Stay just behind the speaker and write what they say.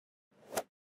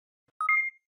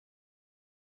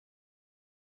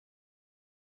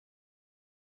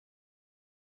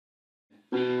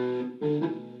Come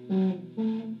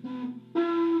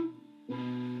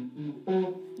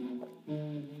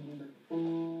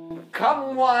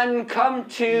one, come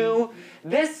two.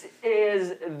 This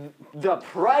is The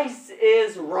Price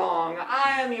is Wrong.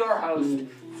 I am your host,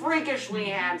 freakishly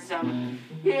handsome,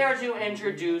 here to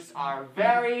introduce our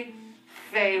very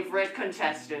favorite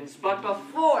contestants. But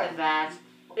before that,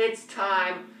 it's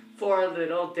time for a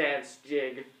little dance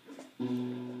jig.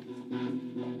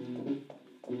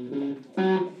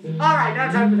 Alright,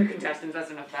 now time for the contestants.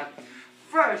 That's enough of that.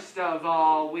 First of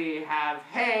all, we have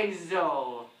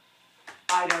Hazel.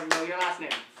 I don't know your last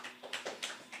name.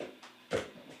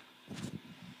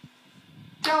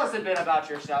 Tell us a bit about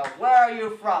yourself. Where are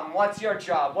you from? What's your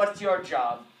job? What's your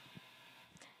job?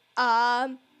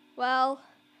 Well,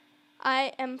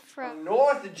 I am from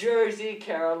North Jersey,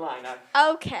 Carolina.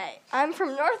 Okay, I'm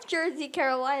from North Jersey,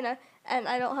 Carolina, and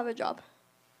I don't have a job.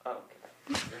 Okay.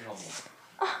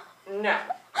 Now,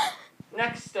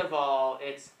 next of all,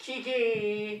 it's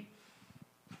Kiki.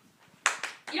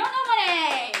 You don't know my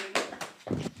name!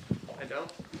 I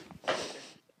don't?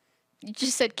 You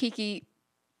just said Kiki.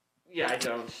 Yeah, I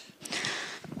don't.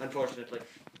 Unfortunately.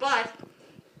 But,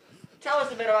 tell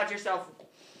us a bit about yourself.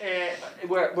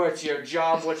 What's your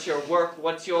job? What's your work?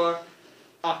 What's your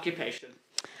occupation?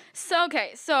 So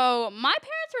my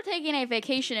parents were taking a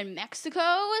vacation in Mexico.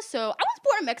 So I was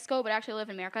born in Mexico, but actually live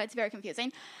in America. It's very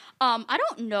confusing. I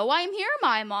don't know why I'm here.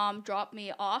 My mom dropped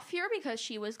me off here because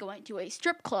she was going to a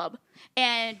strip club.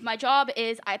 And my job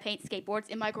is I paint skateboards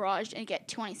in my garage and get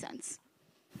 20 cents.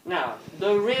 Now,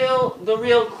 the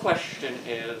real question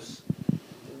is,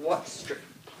 what strip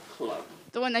club?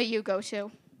 The one that you go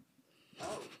to.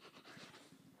 Oh.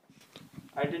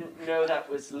 I didn't know that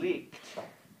was leaked.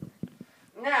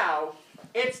 Now,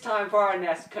 it's time for our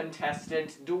next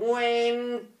contestant,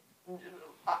 Dwayne.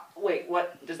 Wait,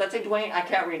 what? Does that say Dwayne? I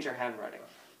can't read your handwriting.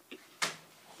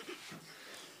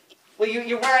 Well,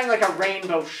 you're wearing like a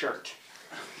rainbow shirt.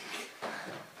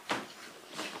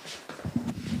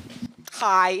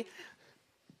 Hi.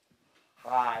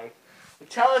 Hi.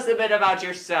 Tell us a bit about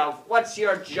yourself. What's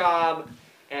your job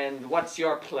and what's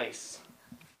your place?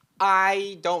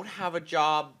 I don't have a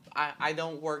job. I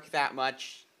don't work that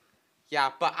much.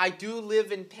 Yeah, but I do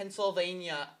live in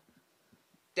Pennsylvania.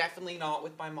 Definitely not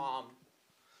with my mom.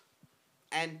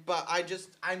 But I'm just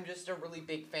a really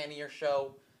big fan of your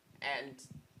show, and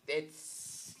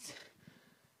it's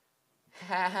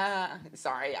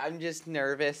sorry, I'm just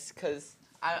nervous because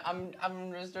I'm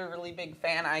just a really big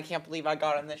fan. I can't believe I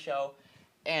got on the show,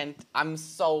 and I'm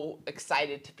so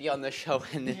excited to be on the show,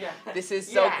 and this is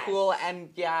so cool, and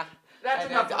yeah. That's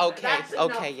enough. Okay,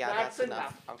 that's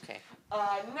enough. Okay.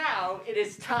 Now it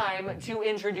is time to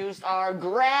introduce our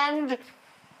grand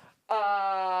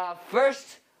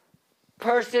first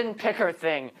person picker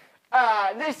thing.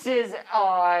 This is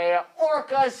a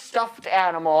ORCA stuffed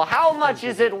animal. How much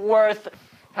is it worth?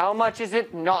 How much is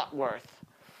it not worth?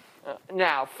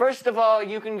 Now, first of all,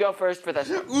 you can go first for this.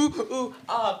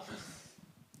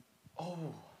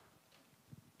 $702.13.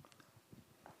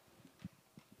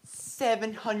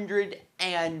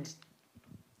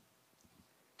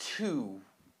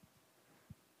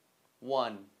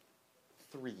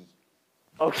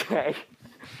 Okay.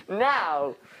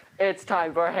 Now, it's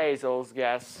time for Hazel's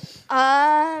guess.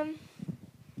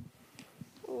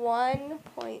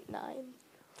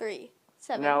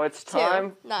 1.937. Now it's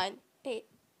time. 2, 9, 8,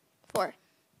 4,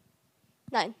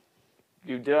 9.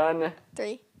 You done?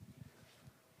 3.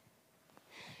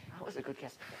 That was a good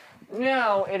guess.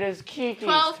 Now it is Kiki's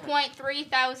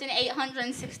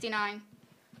 12,3,869.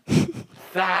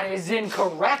 That is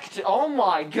incorrect. Oh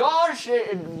my gosh.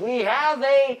 We have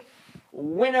a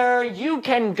winner. You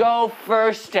can go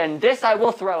first, and this I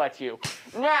will throw at you.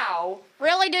 Now.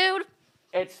 Really, dude?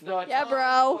 It's the time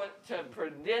bro. to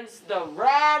pronounce the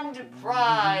grand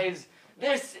prize.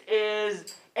 This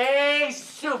is a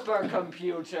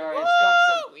supercomputer.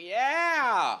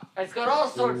 It's got all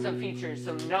sorts of features,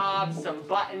 some knobs, some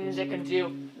buttons. It can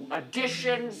do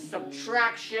addition,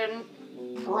 subtraction,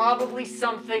 probably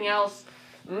something else.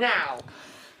 Now,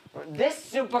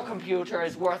 this supercomputer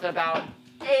is worth about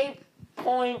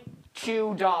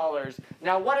 $8.2.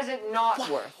 Now, what is it not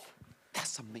worth?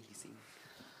 That's amazing.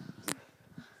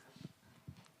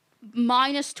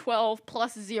 Minus 12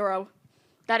 plus 0.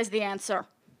 That is the answer.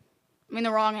 I mean,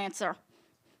 the wrong answer.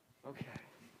 Okay.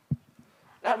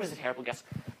 That was a terrible guess.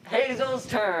 Hazel's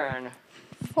turn.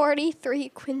 43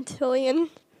 quintillion.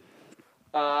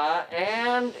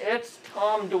 And it's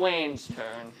Tom Dwayne's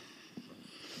turn.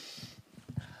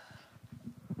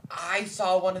 I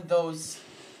saw one of those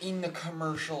in the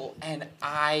commercial, and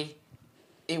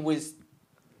it was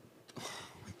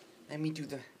Let me do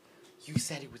the... You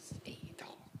said it was $8,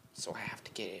 so I have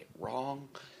to get it wrong.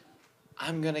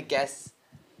 I'm gonna guess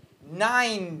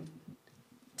 $9,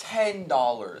 $10.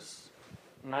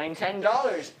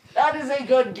 $10. That is a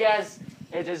good guess.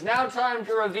 It is now time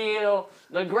to reveal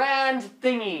the grand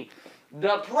thingy.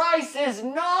 The price is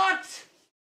not...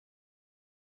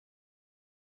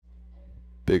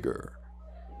 Bigger,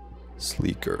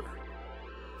 sleeker,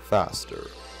 faster,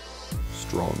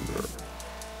 stronger,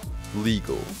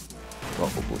 legal,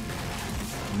 probably,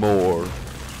 more,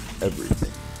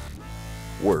 everything.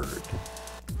 Word.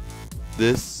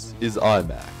 This is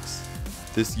IMAX.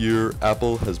 This year,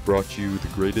 Apple has brought you the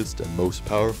greatest and most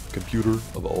powerful computer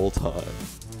of all time.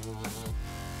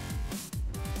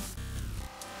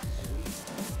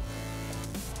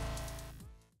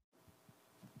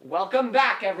 Welcome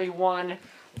back, everyone.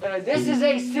 This is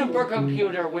a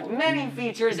supercomputer with many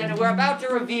features, and we're about to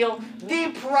reveal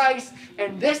the price.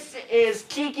 And this is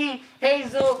Kiki,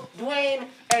 Hazel, Dwayne,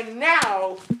 and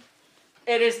now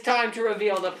it is time to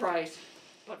reveal the price.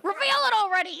 Reveal it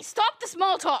already! Stop the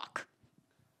small talk!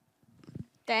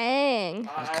 Dang.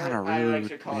 That's kinda I like rude,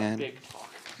 to call man. it big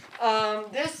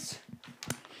talk. This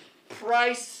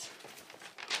price...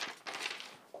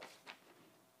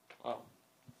 Oh.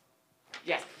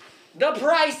 Yes. The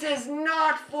price is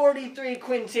not $43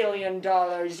 quintillion.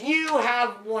 You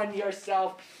have won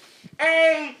yourself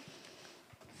a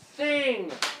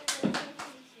thing.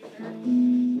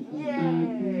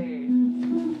 Yay.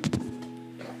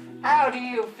 How do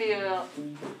you feel?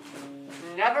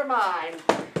 Never mind.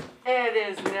 It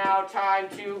is now time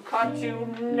to cut to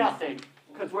nothing,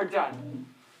 because we're done.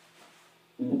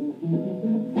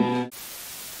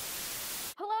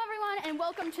 Hello everyone and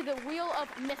welcome to the Wheel of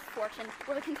Misfortune,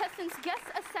 where the contestants guess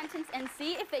a sentence and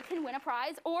see if they can win a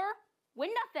prize or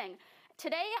win nothing.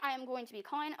 Today I am going to be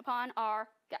calling upon our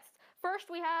guests.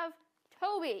 First we have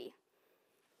Toby.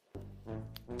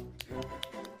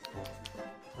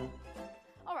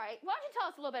 Alright, why don't you tell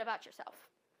us a little bit about yourself?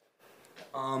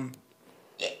 My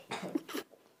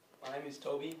name is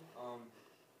Toby.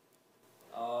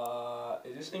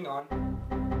 Is this thing on?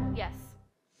 Yes.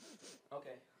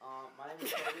 Okay. My name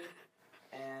is Toby,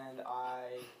 and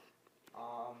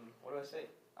what do I say?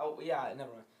 Oh, yeah,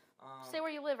 never mind. Say where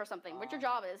you live or something, what your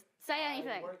job is. Say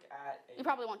anything. I work at We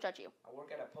probably won't judge you. I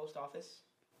work at a post office,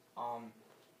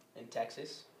 in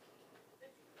Texas,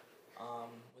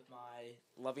 with my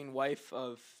loving wife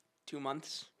of 2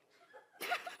 months.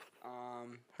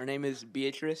 Her name is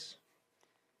Beatrice.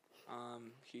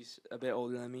 She's a bit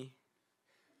older than me.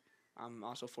 I'm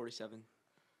also 47.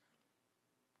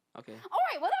 Okay.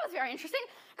 Alright, well that was very interesting.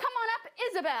 Come on up,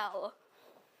 Isabel.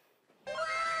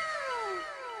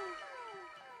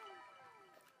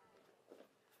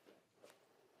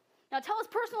 Now tell us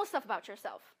personal stuff about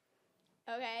yourself.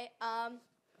 Okay,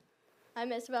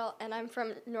 I'm Isabel, and I'm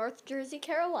from North Jersey,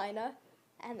 Carolina,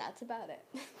 and that's about it.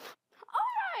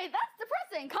 Alright, that's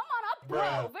depressing. Come on up,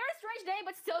 bro. Very strange day,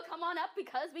 but still come on up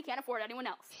because we can't afford anyone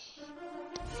else.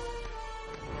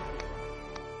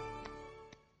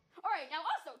 Alright, now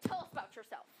also tell us about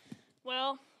yourself.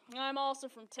 Well, I'm also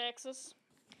from Texas.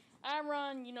 I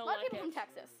run, A lot of people from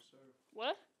Texas.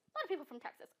 What? A lot of people from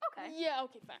Texas. Okay. Yeah,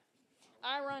 okay, fine.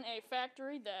 I run a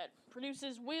factory that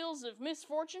produces wheels of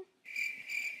misfortune.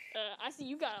 I see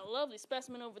you got a lovely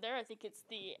specimen over there. I think it's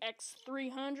the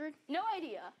X300. No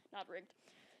idea. Not rigged.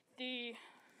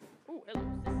 Ooh, hello.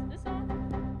 Is this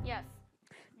on? Yes.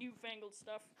 Newfangled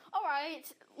stuff.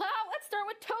 Alright, now let's start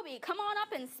with Toby. Come on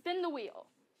up and spin the wheel.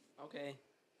 Okay.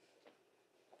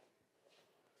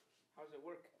 How does it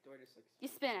work? Do I just like... You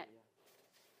spin it.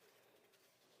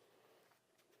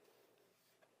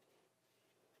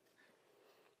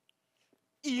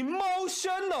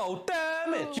 Emotional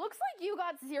damage. Looks like you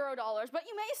got $0, but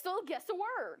you may still guess a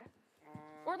word.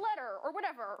 Or letter, or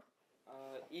whatever.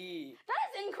 E. That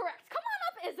is incorrect. Come on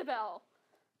up, Isabel.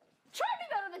 Try to be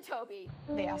better than Toby.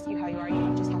 They ask you how you are,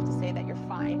 you just have to say that you're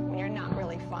fine when you're not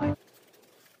really fine.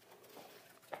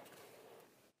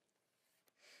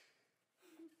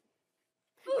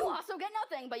 You also get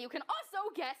nothing, but you can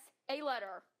also guess a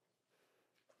letter.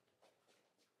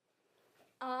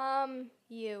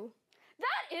 You.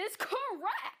 That is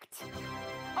correct.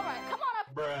 All right, come on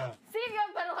up. Bruh. See if you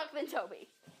have better luck than Toby.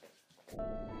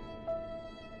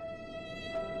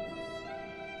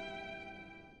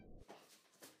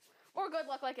 Or good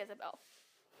luck like Isabel.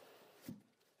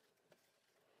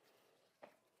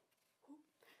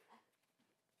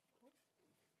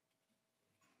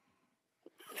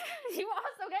 You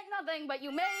also get nothing, but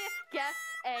you may guess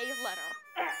a letter.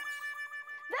 X.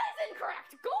 That is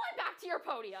incorrect. Go on back to your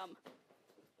podium.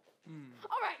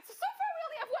 All right, so far we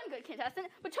only have one good contestant,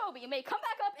 but Toby, you may come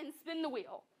back up and spin the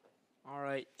wheel. All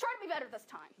right. Try to be better this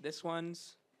time. This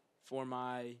one's for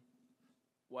my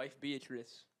wife,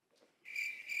 Beatrice.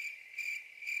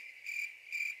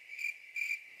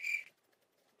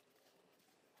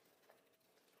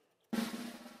 You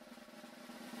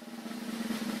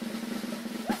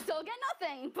still get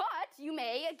nothing, but you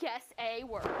may guess a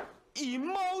word.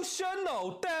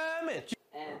 Emotional damage.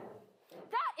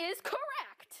 That is correct.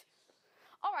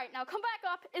 All right, now come back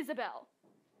up, Isabel.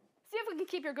 See if we can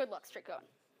keep your good luck streak going.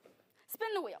 Spin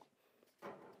the wheel.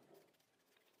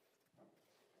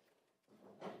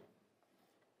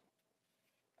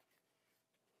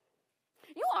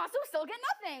 You also still get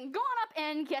nothing. Go on up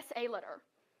and guess a letter.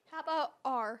 How about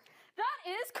R? That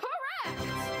is correct.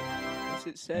 What's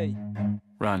it say?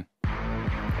 Run.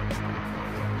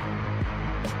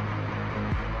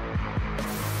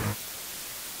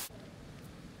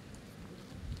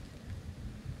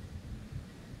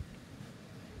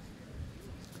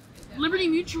 Liberty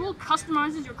Mutual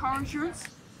customizes your car insurance.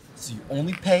 So you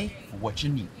only pay for what you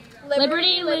need.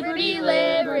 Liberty, liberty,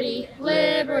 liberty,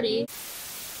 liberty.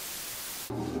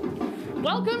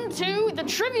 Welcome to the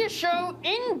trivia show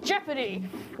in Jeopardy,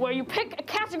 where you pick a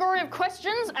category of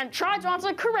questions and try to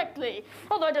answer correctly,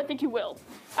 although I don't think you will.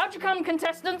 Out you come,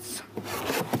 contestants.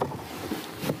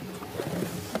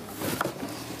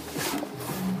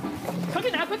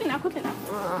 Quickly now, quickly now, quickly now.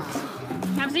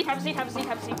 Have a seat, have a seat, have a seat,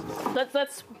 have a seat.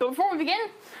 Let's, but before we begin,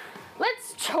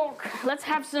 let's talk. Let's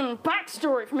have some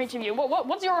backstory from each of you.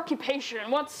 What's your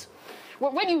occupation?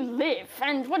 Where do you live?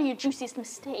 And what are your juiciest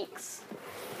mistakes?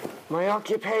 My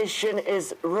occupation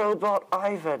is Robot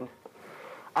Ivan.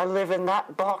 I live in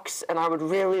that box, and I would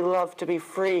really love to be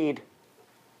freed.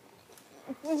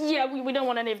 Yeah, we don't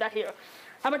want any of that here.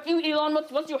 How about you, Elon?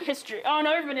 What's your history? Oh,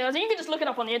 no, everybody knows. You can just look it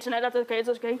up on the internet. That's okay, it's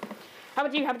okay. How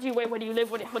about you? Where do you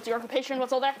live? What's your occupation?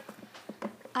 What's all that?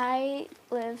 I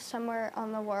live somewhere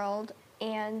on the world,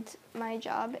 and my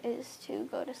job is to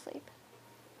go to sleep.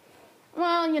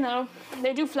 Well, you know,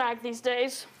 they do flag these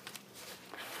days.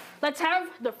 Let's have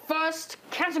the first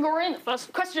category and the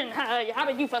first question. How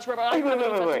about you first, Robert?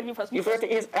 Wait. You first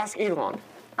ask Elon.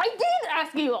 I did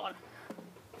ask Elon.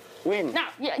 When? Now,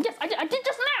 yes, I did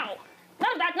just now.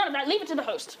 None of that. Leave it to the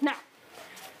host. Now,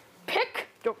 pick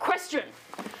your question.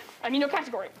 Your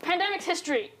category. Pandemics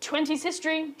history, 20s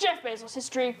history, Jeff Bezos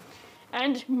history,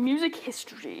 and music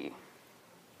history.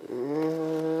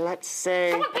 Let's say...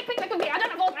 Come on, pick. I don't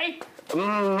have all day.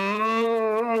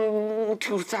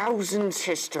 2000s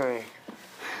history.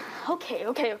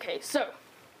 Okay. So,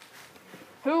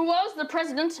 who was the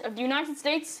president of the United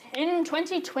States in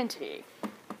 2020?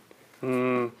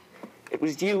 It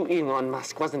was you, Elon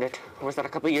Musk, wasn't it? Or was that a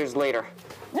couple years later?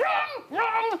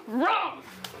 Wrong!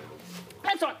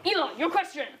 Hands on, Elon, your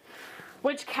question.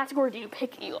 Which category do you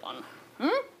pick, Elon?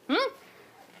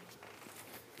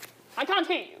 I can't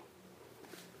hear you.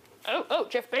 Oh,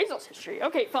 Jeff Bezos history.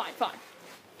 Okay, fine.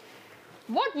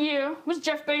 What year was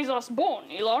Jeff Bezos born,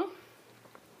 Elon?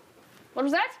 What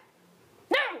was that?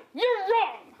 No, you're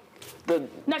wrong.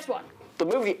 Next one. The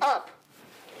movie Up.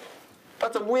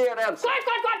 That's a weird answer.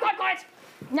 Quiet.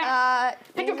 Now,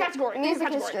 pick your category. Music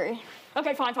history.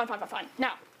 Okay, fine.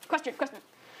 Now, question.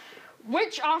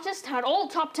 Which artist had all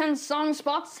top 10 song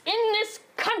spots in this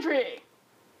country?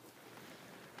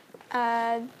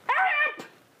 Hurry up!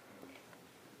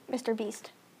 Mr. Beast.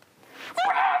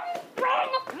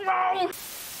 Wrong!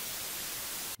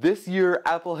 This year,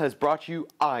 Apple has brought you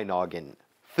iNoggin.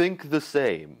 Think the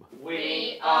same.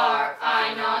 We are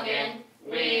iNoggin.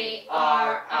 We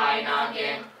are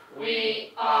iNoggin.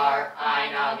 We are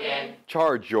iNoggin.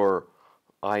 Charge your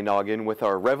iNoggin with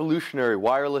our revolutionary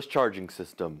wireless charging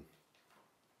system.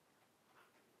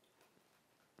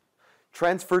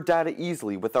 Transfer data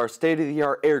easily with our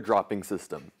state-of-the-art airdropping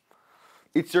system.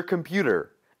 It's your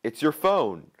computer. It's your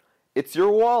phone. It's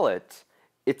your wallet.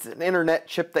 It's an internet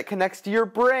chip that connects to your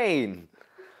brain.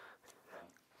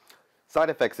 Side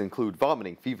effects include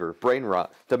vomiting, fever, brain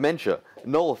rot, dementia,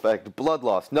 null effect, blood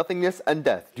loss, nothingness, and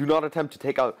death. Do not attempt to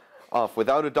take off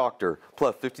without a doctor,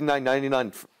 plus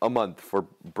 $59.99 a month for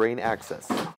brain access.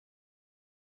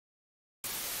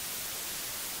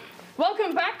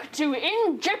 Welcome back to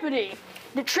In Jeopardy,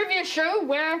 the trivia show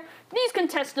where these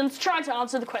contestants try to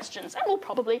answer the questions and will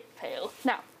probably fail.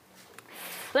 Now,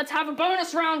 let's have a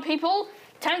bonus round, people.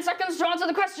 10 seconds to answer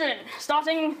the question,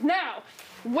 starting now.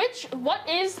 What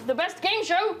is the best game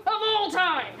show of all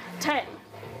time? 10,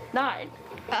 9,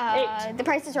 8. The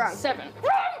Price is Wrong. 7.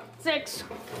 Wrong! 6.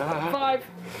 5.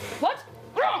 What?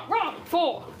 Wrong!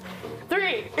 4.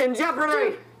 3. In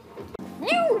Jeopardy! 2.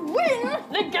 You win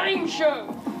the game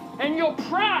show! And your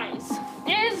prize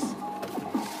is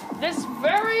this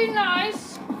very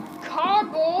nice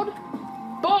cardboard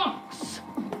box.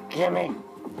 Gimme.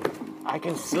 I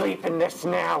can sleep in this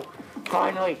now.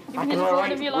 Finally, I can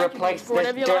replace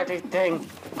this dirty thing.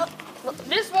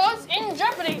 This was In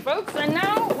Jeopardy, folks, and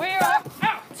now we're out.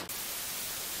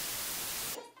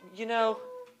 You know,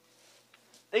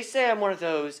 they say I'm one of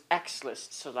those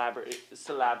X-list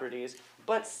celebrities,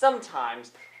 but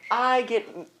sometimes I get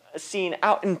seen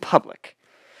out in public.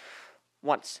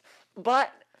 Once.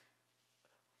 But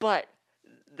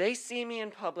they see me in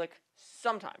public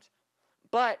sometimes.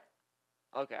 But,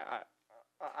 okay,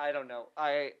 I don't know.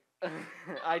 I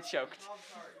choked.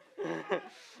 Try one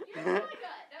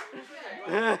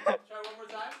more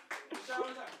time.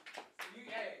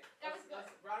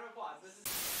 Round of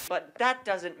applause. But that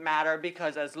doesn't matter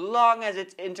because as long as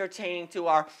it's entertaining to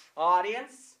our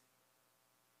audience.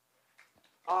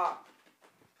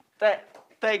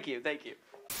 Thank you.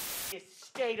 It's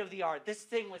state of the art. This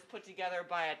thing was put together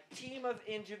by a team of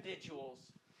individuals.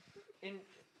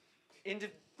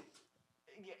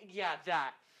 Yeah,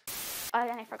 that.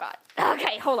 I forgot.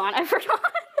 Okay, hold on. I forgot.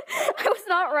 I was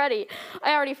not ready.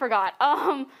 I already forgot.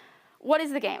 What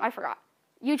is the game? I forgot.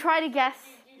 You try to guess.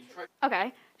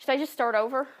 Okay. Should I just start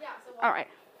over? Yeah. All right.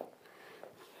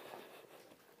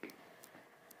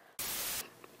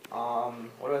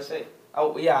 What do I say?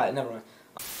 Oh, yeah, never mind.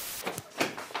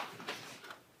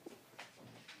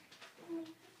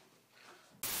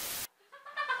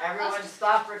 Everyone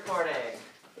stop recording.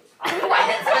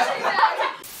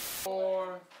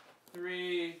 4,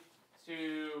 3,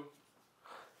 2.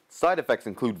 Side effects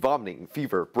include vomiting,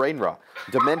 fever, brain rot,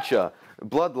 dementia,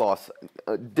 blood loss,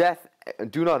 death.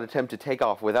 Do not attempt to take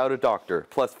off without a doctor.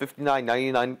 Plus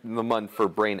 $59.99 a month for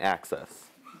brain access.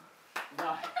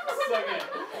 Nice. So good.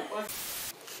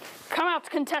 Come out,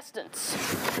 contestants.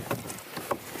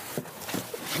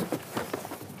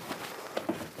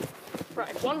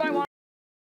 Right, one by one.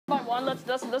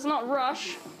 Let's not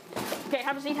rush. Okay,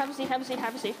 have a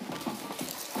seat.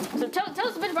 So tell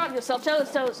us a bit about yourself. Tell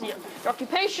us your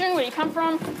occupation, where you come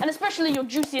from, and especially your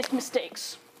juiciest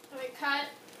mistakes. Wait, cut.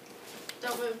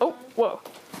 Don't move. Oh, whoa.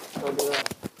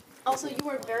 Also, you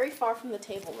were very far from the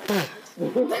table.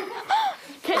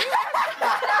 Can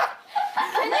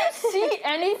you see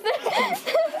anything?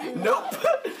 Nope.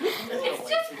 It's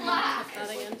just flat. That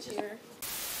against your...